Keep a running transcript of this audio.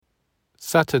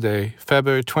Saturday,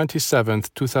 February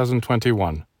 27th,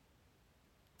 2021.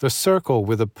 The circle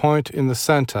with a point in the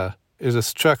center is a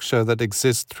structure that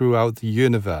exists throughout the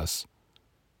universe.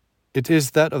 It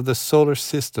is that of the solar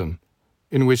system,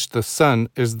 in which the sun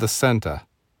is the center.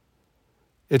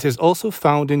 It is also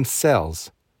found in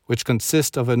cells, which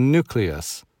consist of a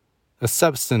nucleus, a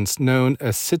substance known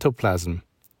as cytoplasm,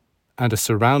 and a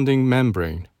surrounding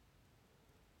membrane.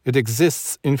 It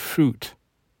exists in fruit.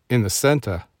 In the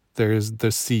center, there is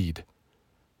the seed,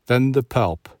 then the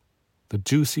pulp, the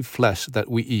juicy flesh that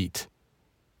we eat,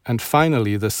 and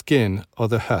finally the skin or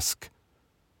the husk.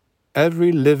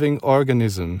 Every living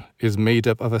organism is made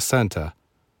up of a center,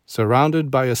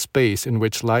 surrounded by a space in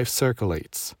which life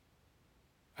circulates,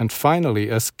 and finally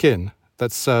a skin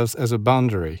that serves as a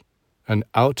boundary, an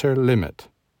outer limit.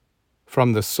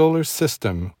 From the solar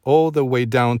system all the way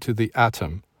down to the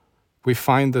atom, we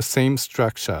find the same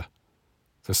structure,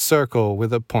 the circle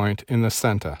with a point in the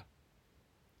center.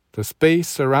 The space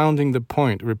surrounding the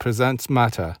point represents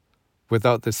matter.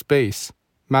 Without the space,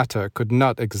 matter could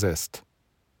not exist.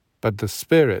 But the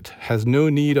spirit has no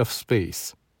need of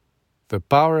space. The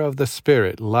power of the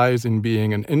spirit lies in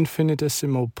being an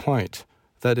infinitesimal point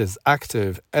that is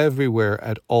active everywhere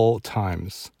at all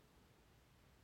times.